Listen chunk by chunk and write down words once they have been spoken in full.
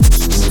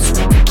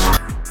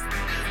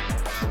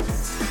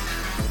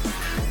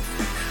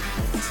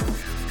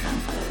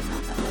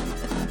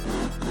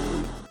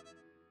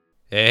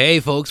Hey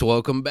folks,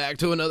 welcome back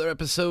to another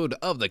episode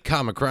of the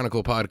Comic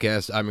Chronicle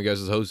podcast. I'm your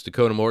guys' host,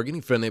 Dakota Morgan,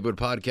 your friendly neighborhood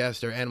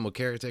podcaster, animal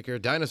caretaker,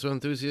 dinosaur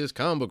enthusiast,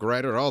 comic book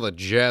writer, all the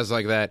jazz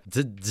like that.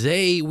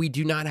 Today, we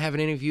do not have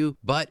an interview,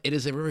 but it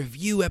is a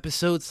review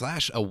episode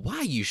 / a why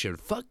you should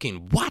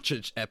fucking watch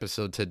it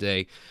episode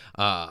today.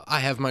 I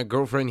have my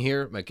girlfriend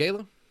here,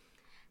 Michaela.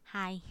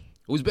 Hi.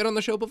 Who's been on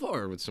the show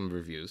before with some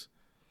reviews.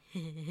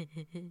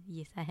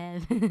 Yes, I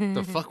have.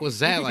 The fuck was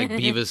that? Like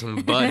Beavis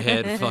and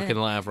Butthead fucking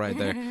laugh right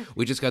there.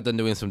 We just got done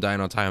doing some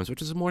Dino Times,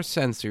 which is more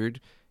censored,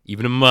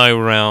 even in my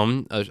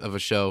realm of a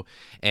show.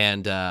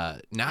 And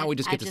now we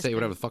just get to say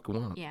whatever the fuck we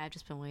want. Yeah, I've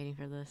just been waiting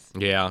for this.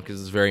 Yeah,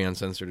 because it's very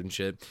uncensored and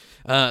shit.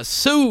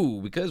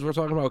 So, because we're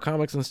talking about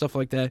comics and stuff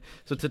like that,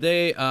 so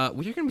today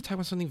we're going to be talking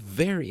about something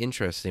very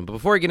interesting. But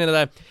before I get into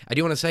that, I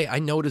do want to say, I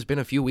know it has been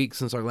a few weeks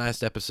since our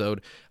last episode.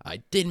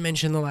 I did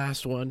mention the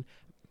last one,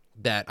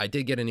 that I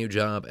did get a new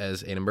job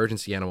as an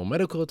emergency animal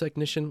medical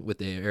technician with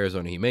the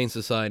Arizona Humane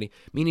Society,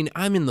 meaning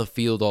I'm in the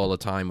field all the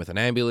time with an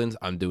ambulance.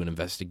 I'm doing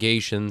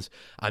investigations.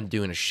 I'm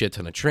doing a shit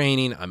ton of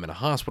training. I'm in a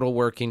hospital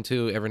working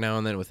too every now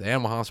and then with the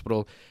animal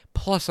hospital,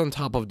 plus on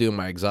top of doing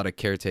my exotic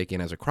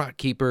caretaking as a crot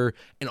keeper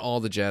and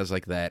all the jazz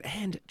like that,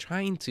 and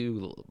trying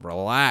to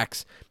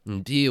relax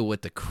and deal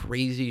with the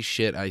crazy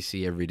shit I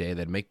see every day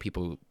that make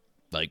people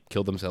like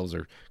kill themselves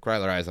or cry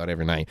their eyes out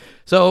every night.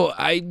 So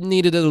I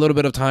needed a little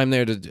bit of time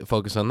there to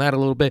focus on that a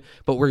little bit,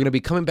 but we're going to be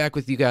coming back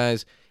with you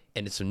guys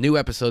and it's some new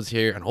episodes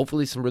here and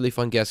hopefully some really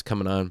fun guests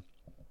coming on.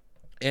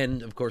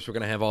 And of course, we're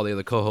going to have all the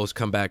other co-hosts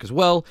come back as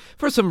well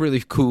for some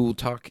really cool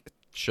talk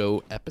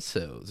show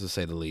episodes, to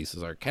say the least,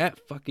 as our cat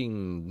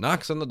fucking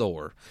knocks on the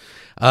door.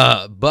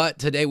 But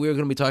today we're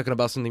going to be talking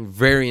about something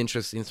very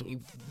interesting,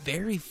 something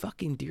very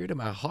fucking dear to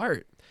my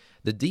heart.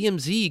 The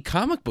DMZ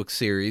comic book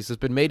series has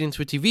been made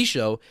into a TV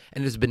show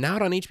and has been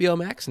out on HBO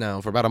Max now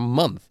for about a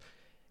month.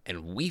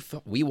 And we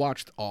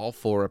watched all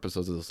 4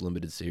 episodes of this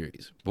limited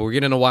series. But we're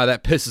getting into why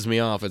that pisses me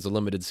off as a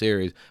limited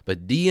series.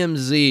 But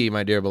DMZ,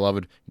 my dear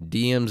beloved,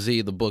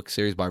 DMZ, the book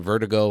series by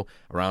Vertigo,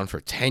 around for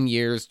 10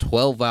 years,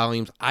 12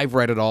 volumes. I've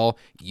read it all.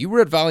 You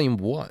read volume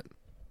 1.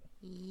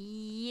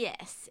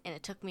 Yes, and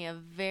it took me a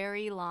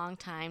very long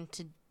time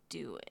to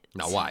do it.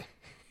 Now, why?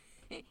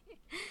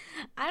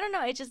 I don't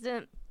know.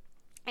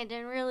 It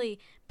didn't really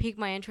pique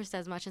my interest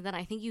as much. And then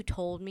I think you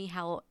told me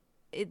how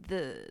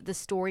the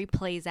story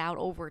plays out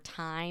over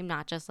time,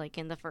 not just like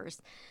in the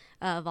first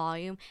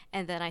volume.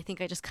 And then I think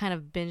I just kind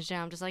of binged it.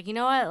 I'm just like, you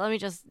know what? Let me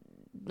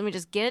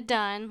just get it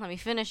done. Let me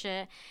finish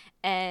it.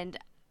 And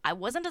I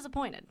wasn't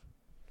disappointed.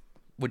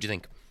 What'd you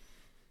think?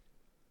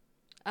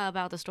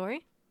 About the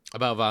story?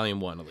 About volume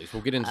 1, at least.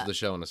 We'll get into the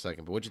show in a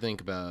second. But what'd you think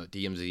about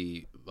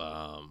DMZ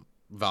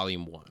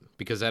volume 1?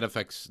 Because that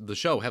affects the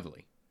show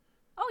heavily.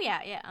 Oh, yeah.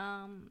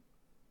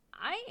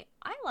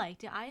 I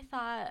liked it. I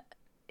thought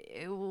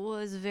it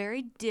was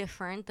very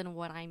different than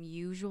what I'm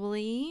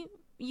usually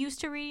used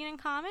to reading in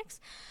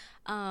comics.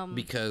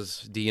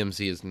 Because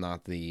DMZ is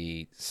not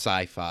the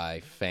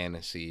sci-fi,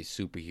 fantasy,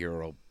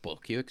 superhero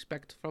book you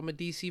expect from a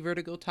DC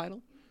Vertigo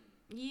title.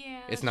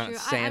 Yeah, it's not true.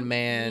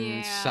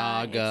 Sandman,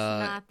 Saga. It's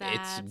not that.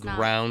 It's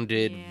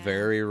grounded,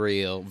 very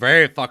real,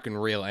 very fucking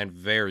real, and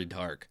very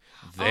dark.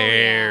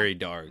 Very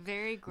dark.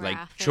 Very graphic.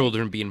 Like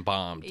children being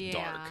bombed, yeah.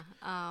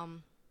 dark.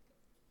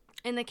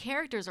 And the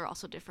characters are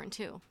also different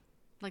too,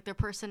 like their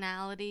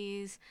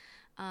personalities.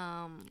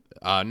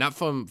 Not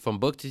from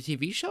book to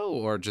TV show,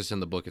 or just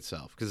in the book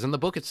itself? Because in the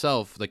book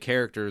itself, the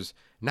characters,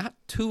 not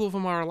 2 of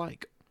them are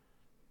alike.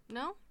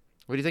 No.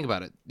 What do you think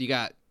about it? You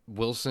got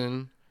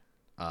Wilson.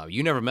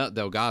 You never met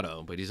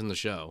Delgado, but he's in the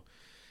show.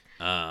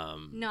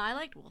 No, I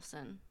liked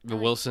Wilson.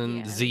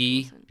 Wilson,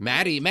 Z,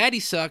 Wilson. Maddie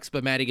sucks,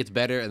 but Maddie gets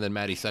better, and then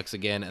Maddie sucks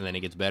again, and then he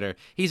gets better.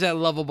 He's that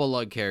lovable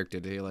lug character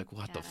that you're like,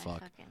 what the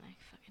fuck? I fucking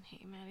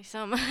hate Maddie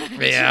so much.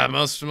 Yeah,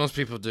 most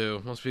people do.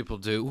 Most people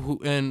do.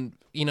 And,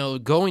 you know,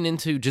 going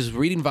into just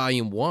reading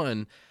volume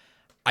 1,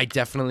 I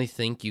definitely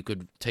think you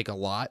could take a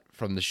lot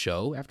from the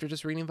show after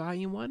just reading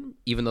volume 1,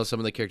 even though some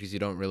of the characters you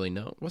don't really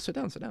know. Well, sit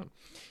down. So,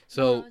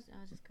 I was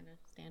just going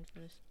to stand for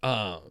this.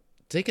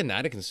 Taking that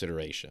into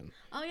consideration.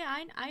 Oh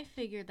yeah, I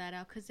figured that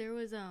out because there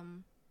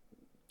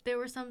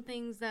were some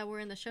things that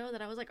were in the show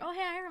that I was like, oh hey,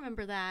 I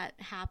remember that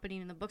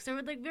happening in the books. There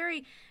were like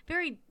very,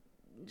 very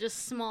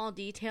just small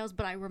details,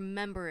 but I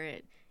remember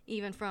it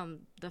even from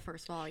the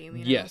first volume.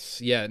 You know? Yes,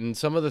 yeah, and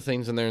some of the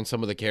things in there and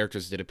some of the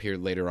characters did appear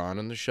later on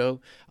in the show.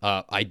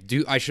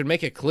 I should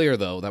make it clear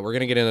though that we're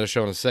gonna get into the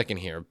show in a second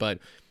here, but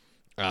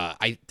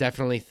I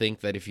definitely think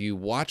that if you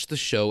watch the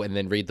show and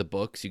then read the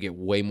books, you get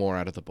way more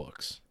out of the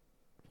books.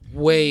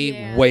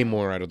 Way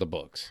more out of the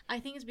books. I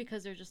think it's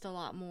because there's just a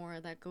lot more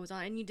that goes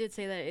on. And you did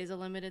say that it is a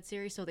limited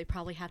series, so they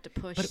probably have to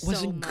push so much. But it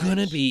wasn't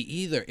gonna be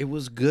either. It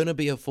was gonna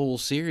be a full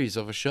series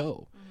of a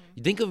show. Mm-hmm.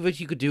 You think of what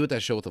you could do with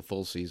that show with a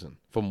full season.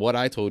 From what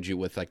I told you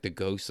with like the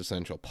Ghosts of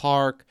Central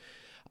Park,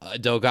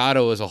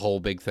 Delgado is a whole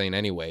big thing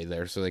anyway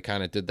there, so they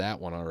kind of did that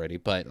one already.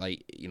 But,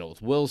 like, you know,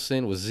 with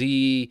Wilson, with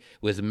Z,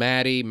 with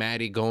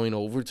Maddie going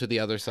over to the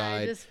other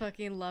side. I just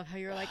fucking love how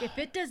you're like, if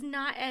it does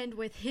not end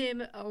with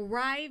him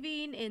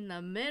arriving in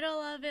the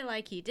middle of it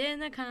like he did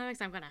in the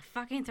comics, I'm going to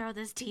fucking throw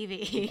this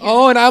TV.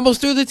 Oh, and I almost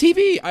threw the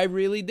TV. I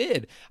really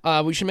did.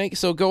 We should make,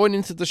 so going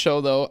into the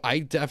show, though, I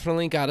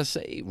definitely got to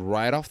say,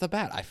 right off the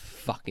bat, I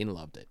fucking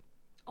loved it.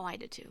 Oh, I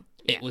did too.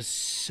 It was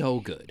so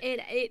good.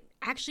 It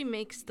actually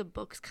makes the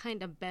books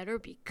kind of better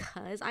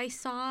because I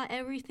saw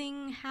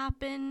everything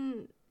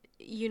happen,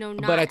 you know,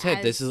 not But I tell you,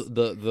 as... this is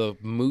the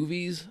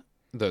movies,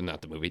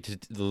 not the movie,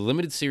 the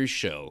limited series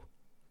show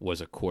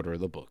was a quarter of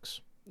the books.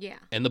 Yeah.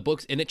 And the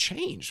books, and it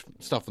changed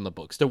stuff in the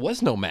books. There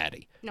was no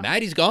Maddie. No.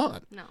 Maddie's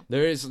gone. No.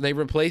 They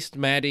replaced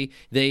Maddie.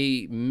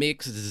 They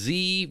mixed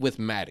Z with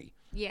Maddie.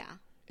 Yeah.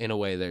 In a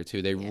way there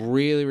too. They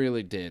really,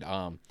 really did.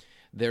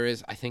 There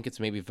is, I think it's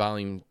maybe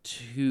volume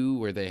 2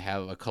 where they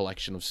have a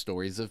collection of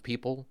stories of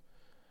people.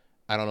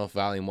 I don't know if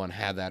volume 1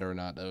 had that or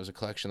not. There was a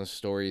collection of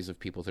stories of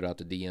people throughout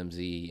the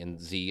DMZ, and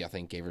Z, I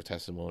think, gave her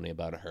testimony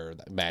about her.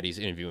 Maddie's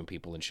interviewing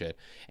people and shit.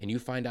 And you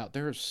find out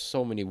there are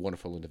so many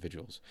wonderful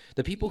individuals.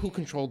 The people who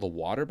control the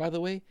water, by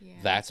the way,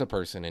 that's a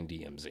person in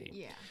DMZ.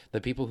 Yeah.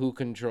 The people who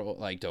control,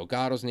 like,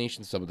 Delgado's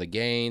Nation, some of the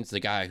gains, the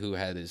guy who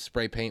had his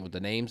spray paint with the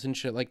names and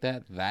shit like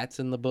that, that's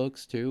in the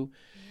books, too.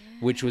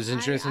 Which was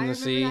interesting to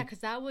see. I remember that because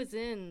that was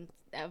in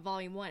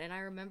volume 1, and I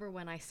remember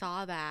when I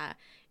saw that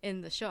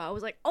in the show, I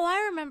was like, "Oh,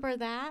 I remember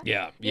that."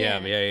 Yeah.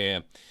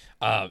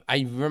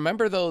 I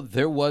remember though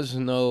there was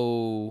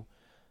no,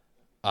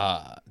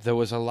 there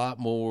was a lot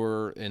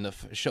more in the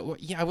show.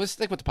 Yeah, I was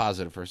stick with the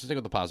positive first. Stick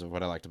with the positive.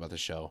 What I liked about the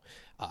show,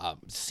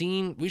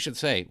 we should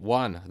say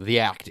one, the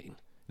acting.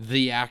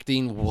 The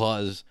acting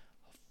was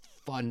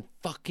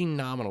fucking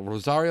nominal.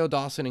 Rosario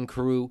Dawson and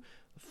crew.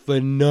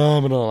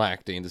 Phenomenal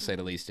acting, to say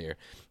the least here.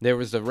 There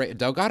was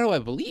Delgado, I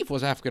believe,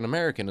 was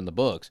African-American in the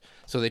books,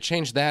 so they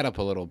changed that up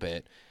a little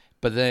bit.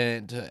 But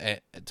then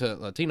to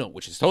Latino,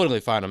 which is totally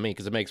fine on me,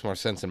 because it makes more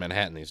sense in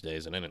Manhattan these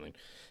days than anything.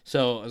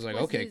 So I was like,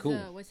 okay,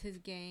 cool. Was his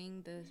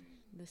gang the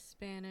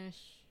Spanish?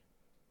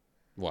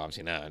 Well,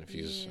 obviously not, if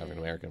he was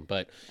African-American,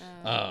 but...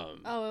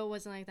 it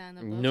wasn't like that in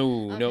the book?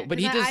 No, but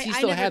he still had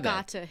that. I never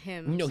got to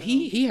him. No, so.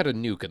 he had a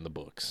nuke in the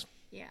books.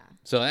 Yeah.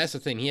 So that's the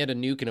thing. He had a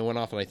nuke, and it went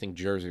off in, I think,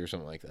 Jersey or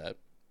something like that.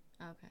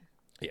 Okay.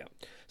 Yeah.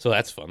 So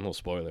that's fun. A little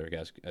spoiler,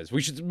 guys.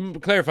 We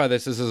should clarify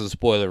this. This is a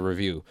spoiler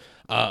review.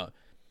 But,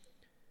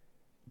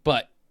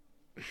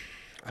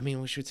 I mean,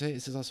 we should say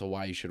this is also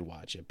why you should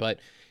watch it. But,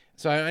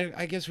 so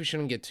I guess we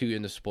shouldn't get too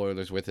into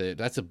spoilers with it.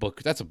 That's a book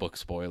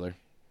spoiler.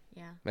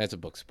 Yeah. That's a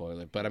book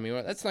spoiler. But, I mean,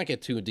 let's not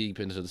get too deep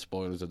into the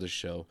spoilers of this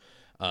show.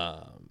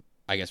 I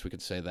guess we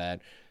could say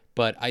that.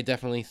 But I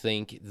definitely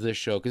think this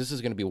show, because this is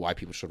going to be why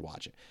people should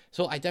watch it.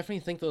 So I definitely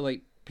think that,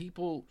 like,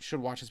 people should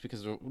watch this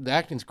because the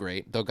acting's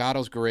great.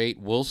 Delgado's great.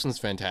 Wilson's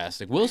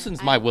fantastic.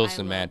 Wilson's my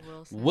Wilson, man.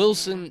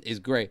 Wilson is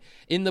great.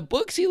 In the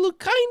books, he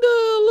looked kind of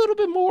a little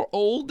bit more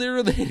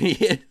older than he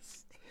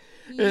is.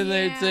 In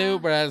there, too,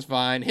 but that's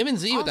fine. Him and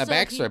Z with that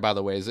backstory, by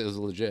the way, is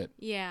legit.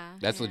 Yeah.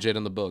 That's legit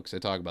in the books. They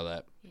talk about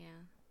that. Yeah.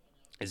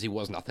 As he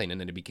was nothing, and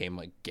then he became,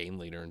 like, game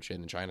leader and shit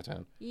in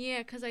Chinatown. Yeah,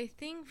 because I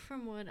think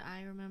from what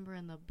I remember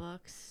in the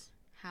books,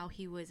 how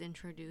he was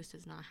introduced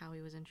is not how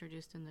he was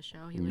introduced in the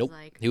show. He was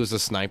like... He was a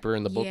sniper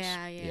in the books.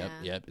 Yeah.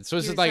 Yep. So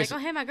it's he was like, oh,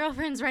 hey, my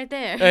girlfriend's right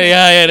there.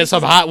 Yeah, there's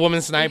some hot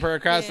woman sniper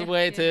across the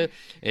way, too.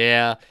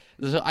 Yeah.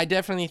 So I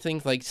definitely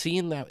think, like,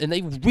 seeing that... And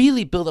they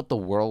really build up the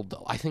world,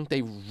 though. I think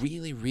they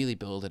really, really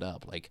build it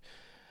up. Like,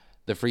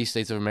 the Free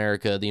States of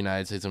America, the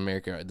United States of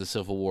America, the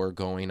Civil War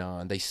going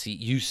on.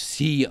 You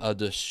see a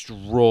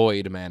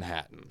destroyed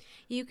Manhattan.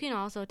 You can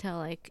also tell,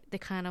 like, they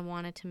kind of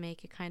wanted to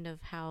make it kind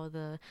of how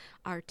the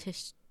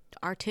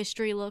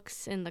artistry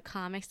looks in the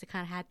comics. They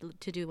kind of had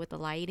to do with the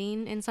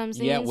lighting in some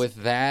scenes. Yeah,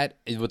 with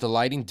the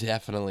lighting,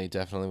 definitely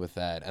with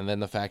that. And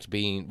then the fact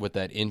being with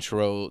that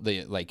intro,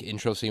 the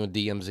intro scene with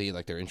DMZ,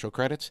 like their intro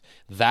credits,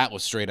 that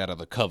was straight out of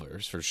the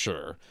covers for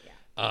sure.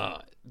 Yeah.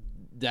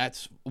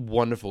 That's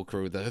wonderful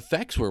crew. The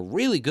effects were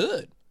really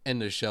good in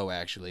the show,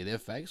 actually. The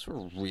effects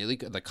were really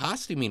good. The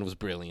costuming was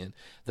brilliant.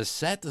 The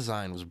set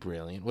design was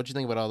brilliant. What'd you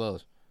think about all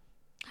those?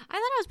 I thought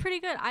it was pretty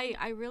good.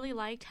 I really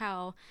liked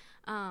how,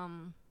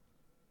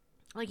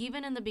 like,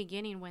 even in the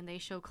beginning when they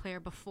show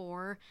Claire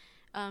before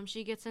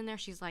she gets in there,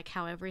 she's like,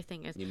 how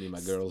everything is. You mean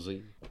my girl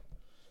Z?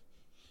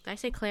 Did I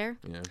say Claire?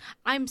 Yeah.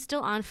 I'm still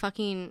on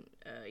fucking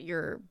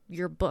your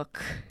book.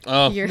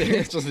 Oh,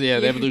 it's just the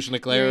Evolution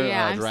of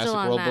Claire, Jurassic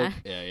World book.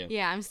 Yeah.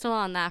 Yeah, I'm still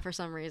on that for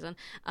some reason.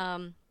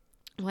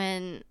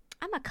 When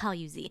I'm gonna call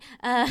you Z.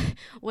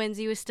 When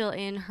Z was still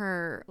in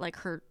her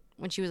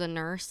when she was a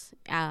nurse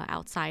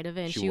outside of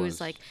it, and she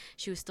was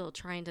still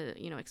trying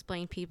to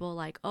explain people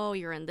like, oh,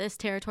 you're in this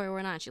territory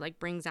or not. And she like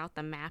brings out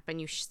the map,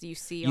 and you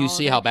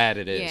see how bad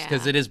it is,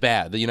 because it is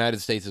bad. The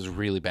United States is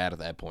really bad at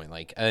that point.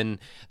 Like, and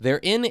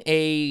they're in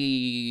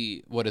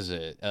a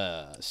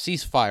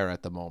ceasefire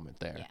at the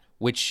moment there,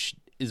 which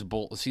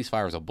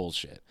ceasefire is a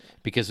bullshit,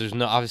 because there's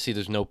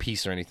no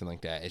peace or anything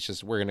like that. It's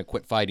just we're gonna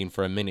quit fighting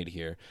for a minute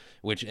here,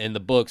 which in the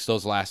books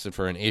those lasted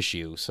for an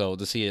issue. So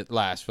to see it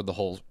last for the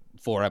whole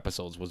 4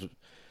 episodes was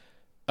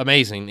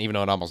amazing, even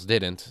though it almost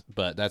didn't.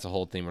 But that's a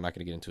whole thing. We're not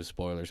going to get into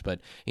spoilers. But,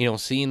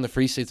 seeing the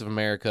free states of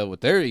America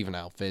with their even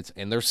outfits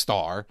and their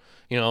star,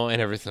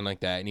 and everything like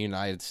that in the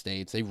United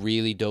States, they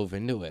really dove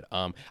into it.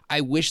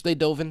 I wish they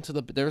dove into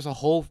there's a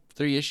whole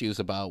 3 issues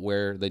about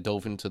where they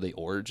dove into the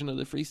origin of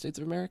the free states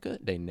of America.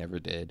 They never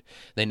did.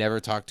 They never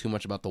talked too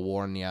much about the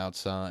war on the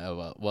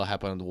outside, what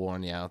happened in the war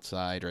on the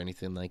outside or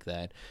anything like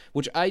that,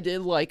 which I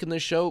did like in the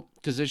show,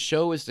 because this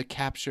show is to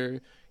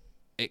capture.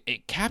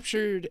 It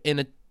captured in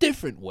a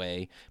different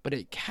way, but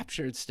it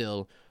captured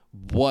still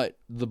what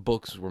the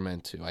books were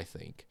meant to, I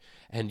think.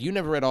 And you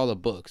never read all the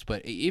books,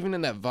 but even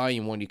in that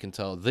volume 1, you can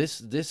tell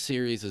this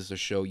series is to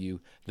show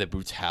you the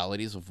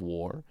brutalities of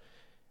war,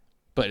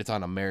 but it's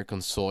on American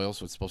soil,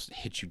 so it's supposed to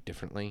hit you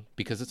differently,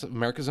 because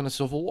America's in a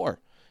civil war.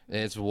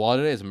 It's what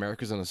it is.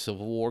 America's in a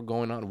civil war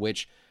going on,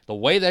 which the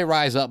way they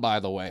rise up, by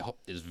the way,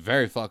 is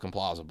very fucking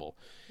plausible.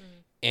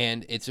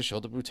 And it's to show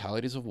the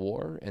brutalities of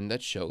war, and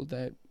that showed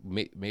that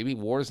maybe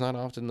war is not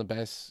often the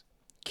best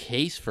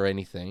case for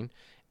anything,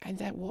 and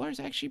that war is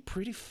actually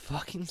pretty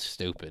fucking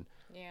stupid.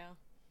 Yeah.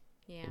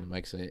 Yeah. And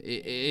Mike said,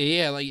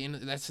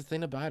 that's the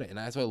thing about it, and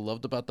that's what I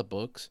loved about the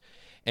books,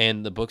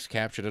 and the books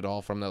captured it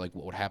all from that, like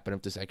what would happen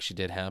if this actually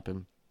did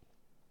happen.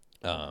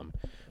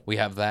 We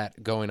have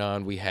that going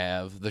on. We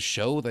have the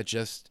show that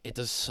it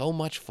does so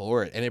much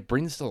for it, and it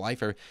brings to life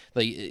her,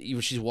 like,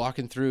 she's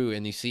walking through,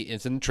 and you see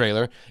it's in the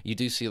trailer. You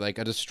do see like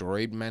a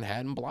destroyed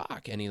Manhattan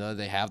block, and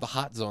they have the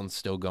hot zones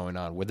still going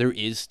on, where there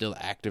is still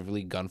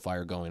actively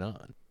gunfire going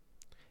on.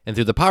 And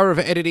through the power of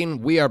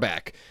editing, we are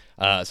back.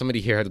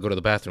 Somebody here had to go to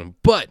the bathroom,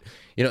 but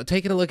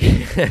taking a look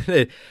at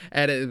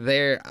it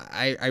there,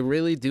 I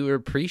really do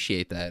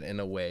appreciate that in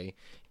a way,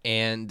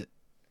 and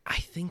I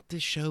think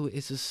this show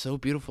is just so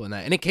beautiful in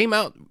that. And it came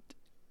out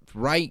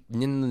right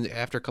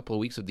after a couple of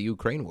weeks of the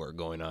Ukraine war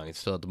going on. It's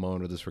still at the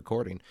moment of this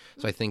recording.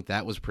 So I think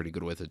that was pretty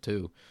good with it,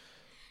 too.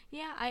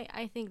 Yeah,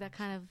 I think that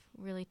kind of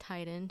really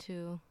tied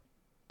into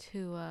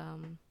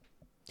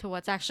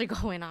what's actually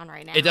going on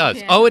right now. It does.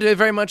 Yeah. Oh, it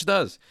very much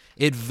does.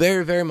 It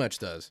very, very much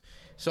does.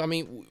 So, I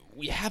mean,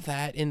 we have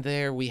that in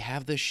there. We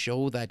have this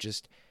show that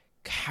just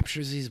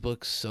captures these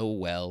books so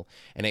well,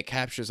 and it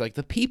captures like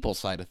the people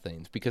side of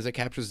things, because it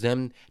captures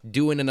them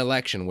doing an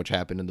election, which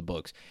happened in the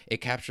books.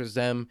 It captures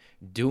them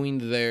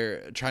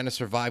trying to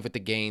survive with the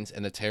gains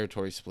and the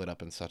territory split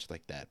up and such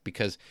like that,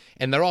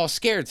 and they're all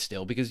scared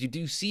still, because you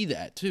do see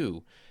that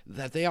too,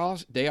 that they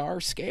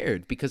are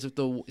scared, because if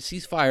the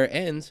ceasefire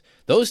ends,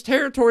 those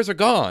territories are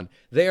gone.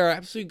 They are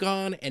absolutely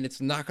gone, and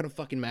it's not going to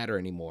fucking matter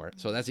anymore.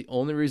 So that's the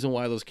only reason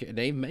why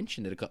they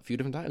mentioned it a few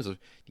different times.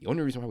 The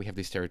only reason why we have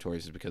these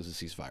territories is because the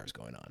ceasefire is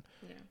going on.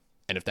 Yeah.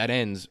 And if that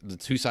ends, the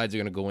 2 sides are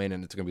going to go in,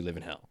 and it's going to be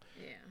living hell.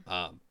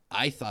 Yeah.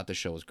 I thought the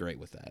show was great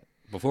with that.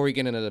 Before we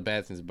get into the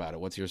bad things about it,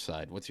 what's your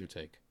side? What's your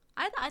take?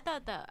 I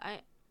thought that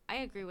I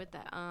agree with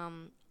that.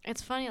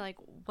 It's funny, like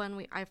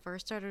when I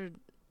first started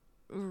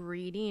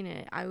reading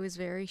it, I was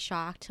very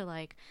shocked to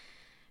like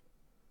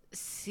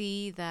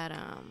see that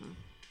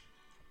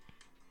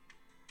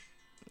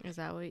is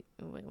that what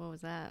was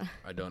that?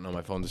 I don't know,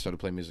 my phone just started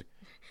playing music.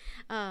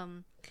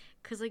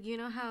 Cuz like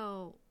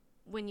how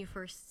when you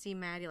first see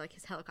Maddie, like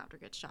his helicopter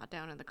gets shot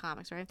down in the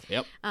comics, right?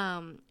 Yep.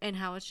 And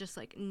how it's just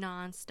like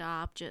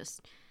nonstop,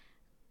 just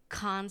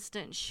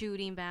constant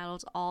shooting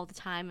battles all the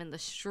time in the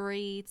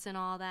streets and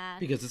all that.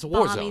 Because it's a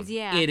war zone.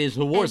 Yeah. It is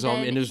a war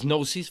zone, and there's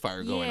no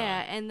ceasefire going on.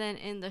 Yeah, and then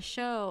in the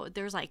show,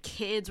 there's like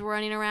kids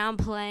running around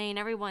playing.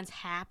 Everyone's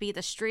happy.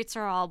 The streets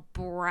are all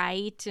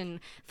bright and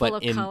full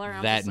of color.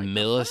 But that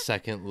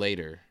millisecond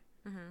later,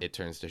 it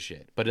turns to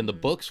shit. But in the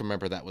books,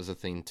 remember, that was a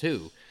thing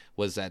too,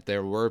 was that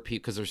there were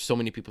people, because there's so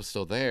many people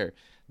still there,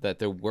 that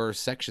there were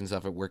sections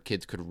of it where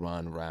kids could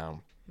run around.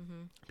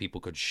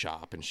 People could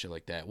shop and shit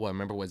like that. Well,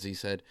 remember what Z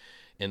said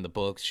in the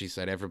books? She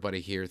said everybody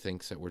here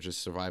thinks that we're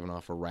just surviving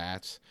off of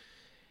rats,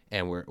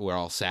 and we're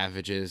all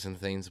savages and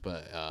things.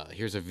 But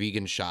here's a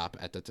vegan shop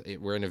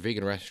we're in a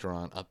vegan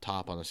restaurant up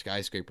top on a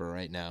skyscraper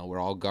right now. We're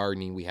all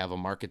gardening. We have a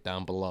market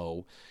down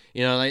below.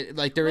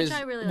 Like there which is,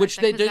 I really which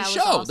they did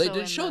show. They did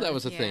in show that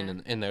was a yeah.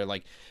 thing in there.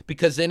 Like,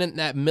 because then in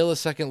that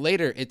millisecond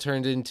later, it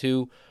turned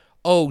into,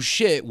 oh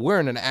shit, we're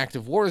in an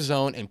active war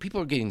zone and people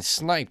are getting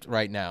sniped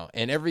right now,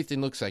 and everything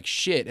looks like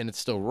shit, and it's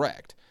still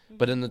wrecked.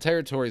 But in the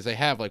territories they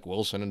have, like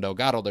Wilson and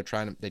Delgado, they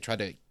try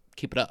to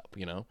keep it up.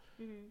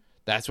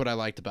 That's what I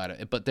liked about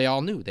it. But they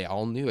all knew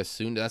as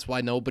soon. That's why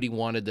nobody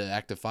wanted the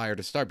active fire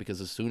to start, because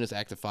as soon as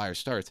active fire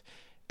starts,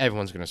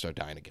 everyone's gonna start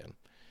dying again.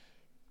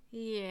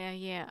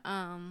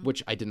 Yeah.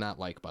 Which I did not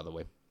like, by the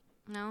way.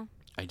 No.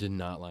 I did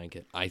not like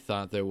it. I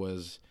thought there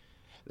was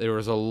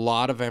a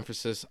lot of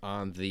emphasis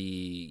on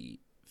the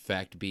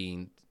fact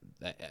being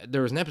that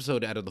there was an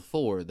episode out of the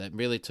 4 that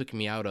really took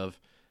me out of,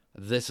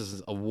 this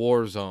is a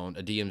war zone,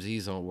 a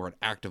DMZ zone where an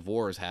active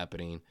war is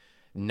happening,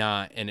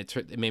 and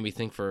it made me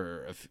think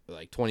for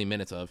like 20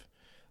 minutes of,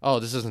 oh,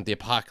 this isn't the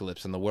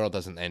apocalypse and the world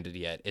hasn't ended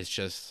yet. It's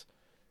just,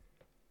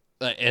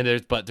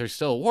 but there's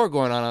still a war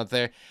going on out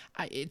there.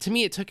 To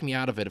me, it took me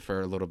out of it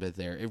for a little bit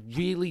there. It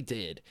really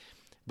did.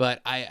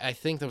 But I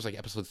think that was like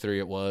episode 3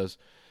 it was.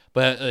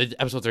 But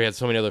episode 3 had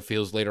so many other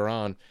feels later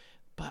on.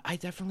 But I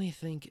definitely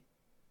think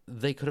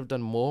they could have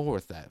done more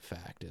with that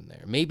fact in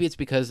there. Maybe it's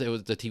because it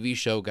was the TV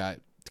show got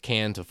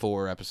canned to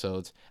 4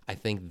 episodes. I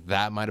think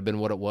that might have been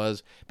what it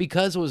was.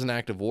 Because it was an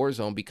active war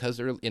zone, because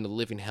they're in a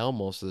living hell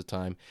most of the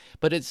time.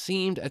 But it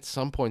seemed at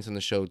some points in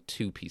the show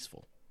too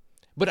peaceful.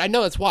 But I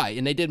know that's why,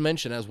 and they did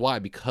mention as why,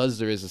 because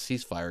there is a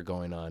ceasefire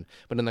going on.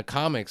 But in the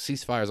comics,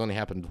 ceasefires only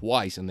happened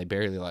twice, and they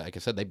barely, like I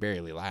said, they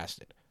barely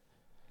lasted.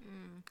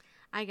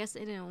 I guess they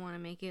didn't want to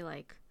make it,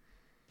 like,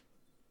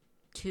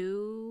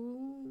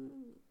 too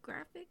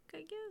graphic,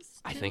 I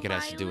guess. I think it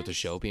has to do with the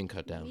show being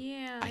cut down.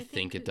 Yeah, I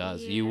think it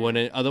does. Yeah. You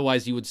wouldn't,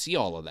 otherwise you would see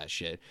all of that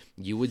shit.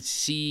 You would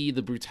see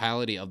the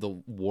brutality of the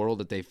world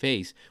that they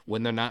face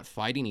when they're not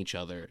fighting each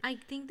other. I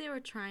think they were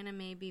trying to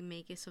maybe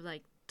make it so,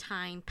 like,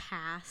 time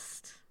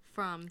passed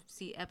from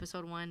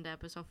episode 1 to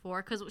episode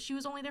 4, because she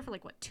was only there for,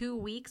 like, what, 2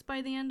 weeks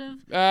by the end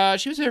of?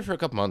 She was there for a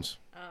couple months.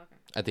 Oh, okay.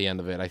 At the end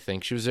of it, I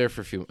think she was there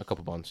for a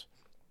couple months.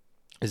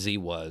 Z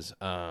was,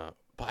 but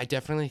I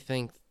definitely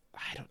think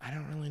I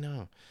don't really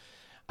know.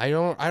 I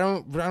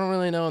don't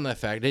really know on that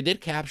fact. They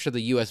did capture the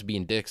U.S.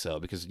 being dicks though,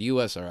 because the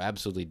U.S. are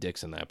absolutely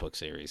dicks in that book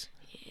series.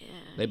 Yeah.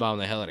 They bomb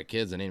the hell out of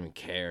kids and they didn't even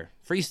care.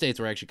 Free states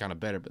were actually kind of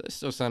better, but they're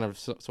still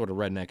sort of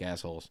redneck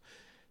assholes.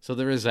 So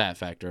there is that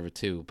factor of it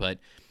too. But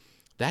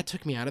that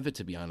took me out of it,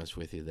 to be honest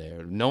with you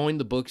there. Knowing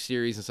the book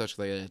series and such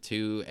like that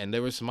too, and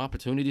there were some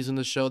opportunities in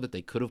the show that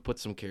they could have put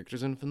some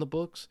characters in from the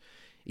books,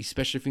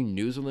 especially if you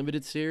knew it was a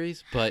limited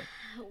series, but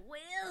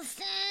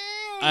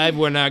Wilson!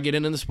 we're not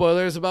getting into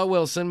spoilers about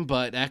Wilson,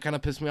 but that kind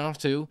of pissed me off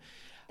too.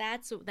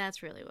 That's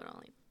really what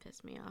only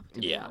pissed me off.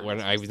 Yeah,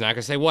 I was not going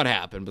to say what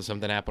happened, but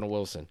something happened to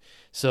Wilson.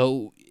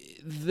 So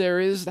there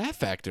is that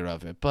factor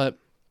of it, but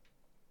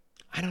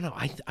I don't know.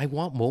 I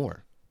want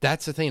more.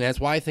 That's the thing. That's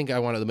why I think I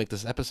wanted to make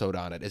this episode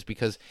on it, is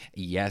because,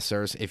 yes,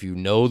 sirs, if you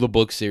know the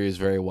book series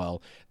very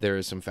well, there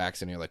is some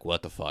facts in here like,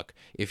 what the fuck?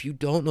 If you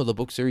don't know the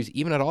book series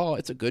even at all,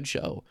 it's a good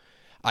show.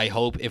 I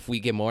hope if we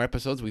get more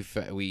episodes,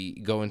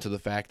 we go into the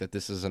fact that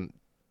this isn't,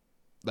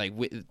 like,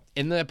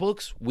 in the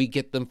books, we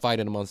get them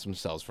fighting amongst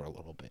themselves for a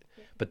little bit.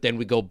 But then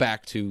we go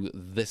back to,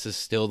 this is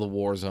still the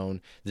war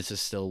zone. This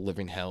is still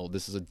living hell.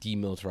 This is a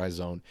demilitarized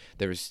zone.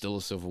 There is still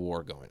a civil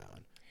war going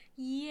on.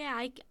 Yeah,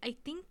 I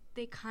think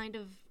they kind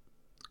of,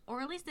 or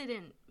at least they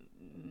didn't,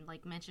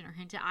 like, mention or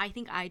hint at. I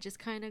think I just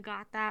kind of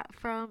got that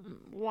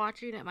from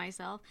watching it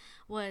myself,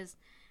 was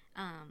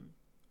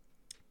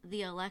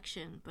the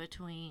election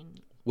between...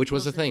 Which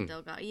was the thing.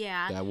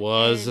 Yeah. That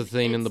was the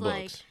thing in the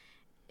like, books.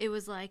 It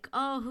was like,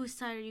 oh, whose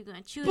side are you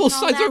going to choose? Both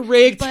sides are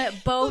rigged.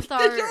 But both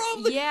are,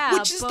 yeah,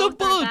 which is both the are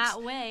books.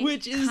 that way.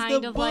 Which is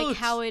kind the of books. like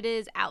how it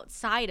is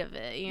outside of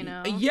it, you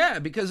know? Yeah,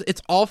 because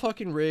it's all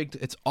fucking rigged.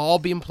 It's all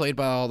being played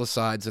by all the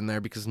sides in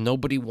there because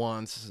nobody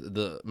wants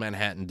the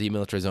Manhattan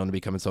demilitarized zone to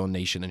become its own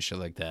nation and shit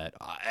like that.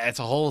 It's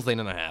a whole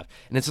thing and a half.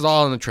 And this is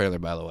all in the trailer,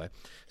 by the way.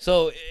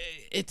 So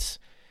it's...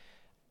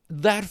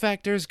 That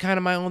factor is kind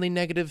of my only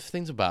negative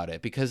things about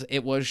it, because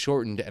it was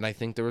shortened, and I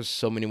think there was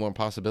so many more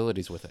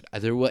possibilities with it.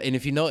 And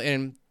if you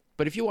know,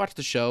 but if you watch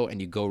the show and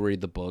you go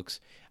read the books,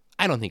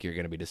 I don't think you're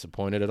going to be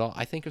disappointed at all.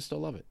 I think you'll still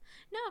love it.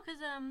 No,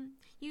 because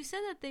you said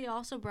that they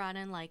also brought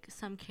in, like,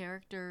 some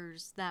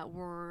characters that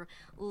were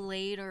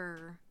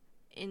later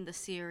in the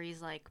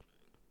series, like,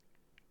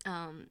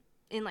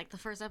 in, like, the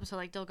first episode,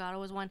 like Delgado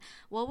was one.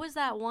 What was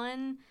that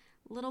one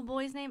little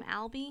boy's name?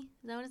 Albie?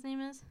 Is that what his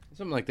name is?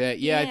 Something like that.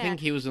 Yeah, I think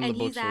he was in the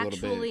books a little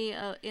bit. And he's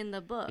actually in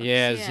the books.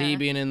 Yeah, Z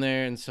being in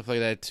there and stuff like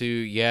that too.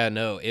 Yeah,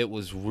 no, it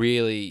was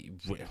really,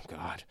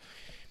 God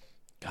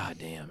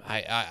damn.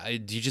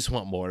 You just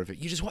want more of it.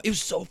 It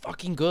was so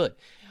fucking good.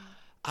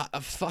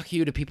 Fuck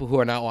you to people who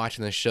are not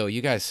watching this show.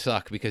 You guys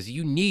suck, because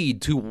you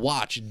need to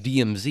watch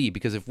DMZ,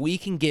 because if we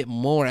can get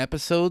more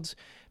episodes,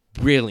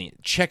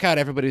 brilliant. Check out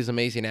everybody's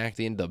amazing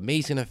acting, the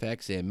amazing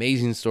effects, the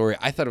amazing story.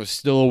 I thought it was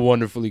still a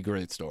wonderfully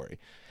great story.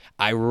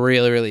 I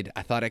really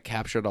I thought it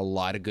captured a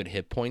lot of good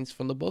hit points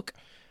from the book.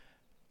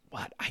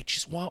 But I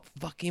just want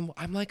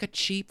I'm like a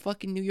cheap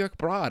fucking New York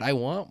broad. I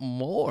want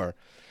more.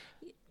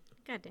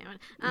 God damn it.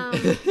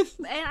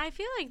 And I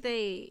feel like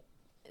they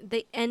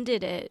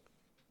ended it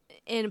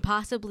in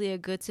possibly a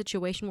good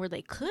situation where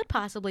they could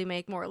possibly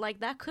make more. Like,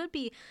 that could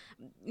be,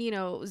 you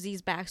know,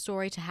 Z's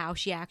backstory to how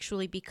she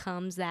actually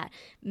becomes that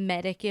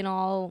medic and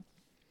all.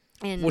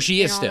 And, well,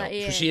 she is still. That,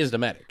 yeah. She is the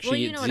medic. Well,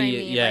 you know what I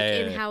mean. Yeah, like,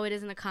 yeah, in how it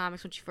is in the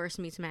comics when she first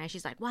meets Matt,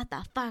 she's like, what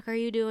the fuck are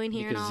you doing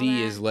here? Because and all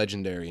Z that. is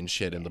legendary and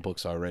shit in the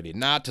books already.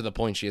 Not to the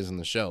point she is in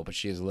the show, but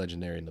she is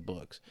legendary in the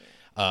books.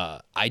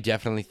 I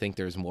definitely think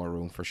there's more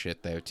room for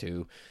shit there,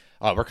 too.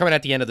 We're coming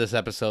at the end of this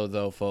episode,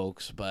 though,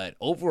 folks. But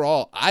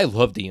overall, I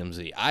love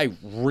DMZ. I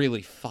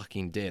really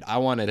fucking did. I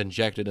want it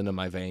injected into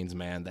my veins,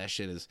 man. That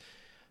shit is...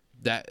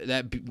 That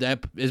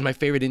is my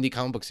favorite indie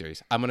comic book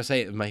series. I'm going to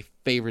say it, my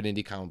favorite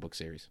indie comic book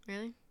series.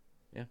 Really?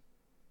 Yeah.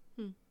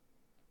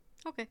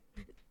 Okay.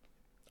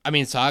 I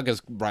mean,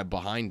 Saga's right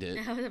behind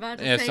it. I was about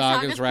to Yeah, say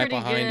Saga's right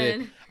pretty behind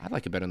good. it. I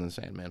like it better than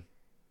Sandman.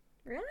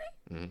 Really?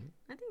 Mm-hmm.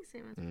 I think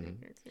Sandman's pretty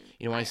good too.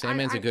 You know why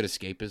Sandman's a good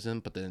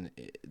escapism, but then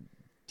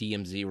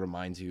DMZ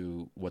reminds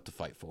you what to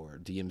fight for.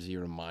 DMZ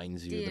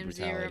reminds you of the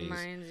brutalities.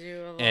 Reminds you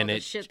of And all it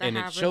the shit that and it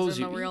happens shows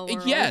in you the real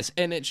world. yes,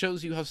 and it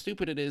shows you how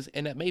stupid it is,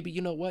 and that maybe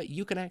you know what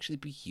you can actually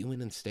be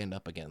human and stand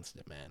up against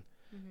it, man.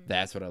 Mm-hmm.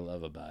 That's what I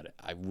love about it.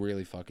 I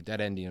really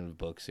that ending of the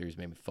book series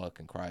made me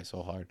fucking cry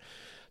so hard.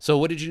 So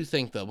what did you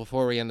think though?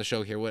 Before we end the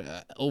show here, what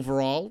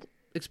overall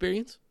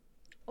experience?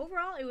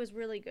 Overall, it was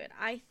really good.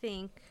 I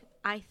think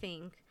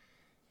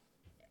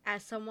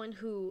as someone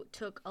who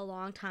took a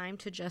long time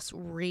to just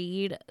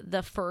read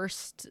the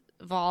first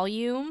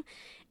volume,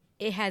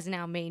 it has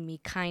now made me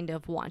kind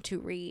of want to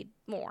read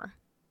more.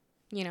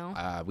 You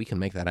know? We can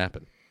make that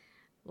happen.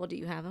 Well, do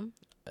you have them?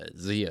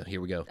 Zia, here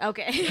we go.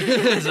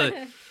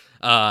 Okay.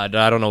 I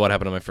don't know what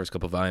happened to my first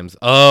couple volumes.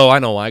 Oh, I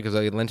know why, because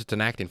I lent it to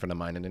an acting friend of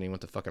mine, and then he went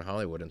to fucking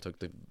Hollywood and took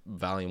the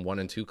volume 1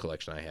 and 2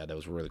 collection I had. That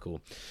was really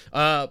cool.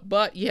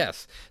 But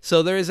yes,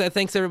 so there is that.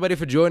 Thanks everybody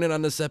for joining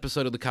on this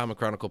episode of the Comic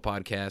Chronicle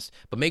podcast.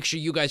 But make sure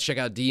you guys check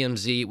out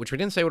DMZ, which we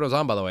didn't say what it was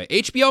on, by the way.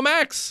 HBO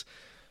Max.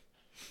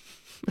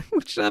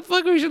 Which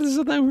fuck, we should have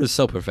said that. We're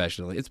so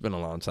professional. It's been a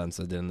long time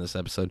since I did in this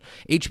episode.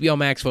 HBO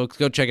Max, folks,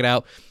 go check it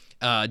out.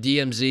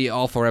 DMZ,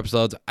 all 4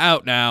 episodes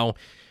out now.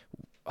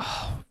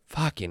 Oh,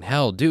 fucking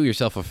hell, do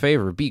yourself a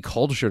favor, be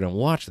cultured and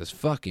watch this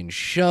fucking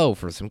show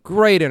for some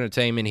great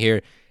entertainment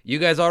here. You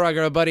guys all rock,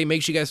 everybody.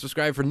 Make sure you guys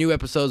subscribe for new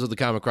episodes of the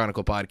Comic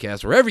Chronicle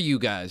podcast, wherever you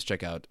guys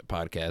check out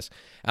podcasts.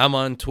 I'm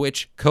on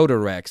Twitch,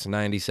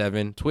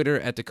 CodaRex97, Twitter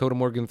at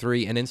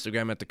DakotaMorgan3, and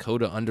Instagram at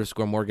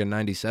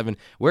Dakota_Morgan97.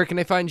 Where can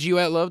they find you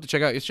at, love, to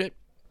check out your shit?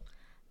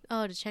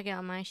 Oh, to check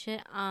out my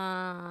shit?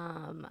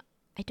 I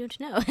don't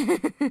know.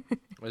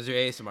 What's your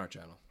ASMR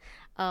channel?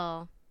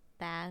 Oh,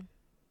 bad.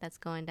 That's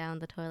going down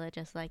the toilet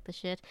just like the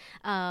shit.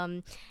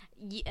 My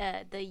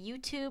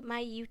YouTube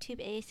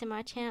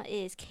ASMR channel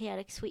is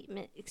Chaotic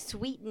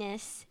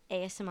Sweetness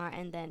ASMR,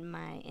 and then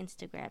my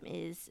Instagram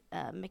is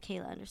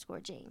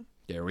Michaela_Jane.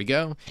 There we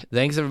go.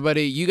 Thanks,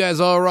 everybody. You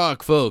guys all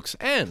rock, folks.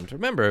 And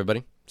remember,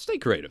 everybody, stay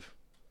creative.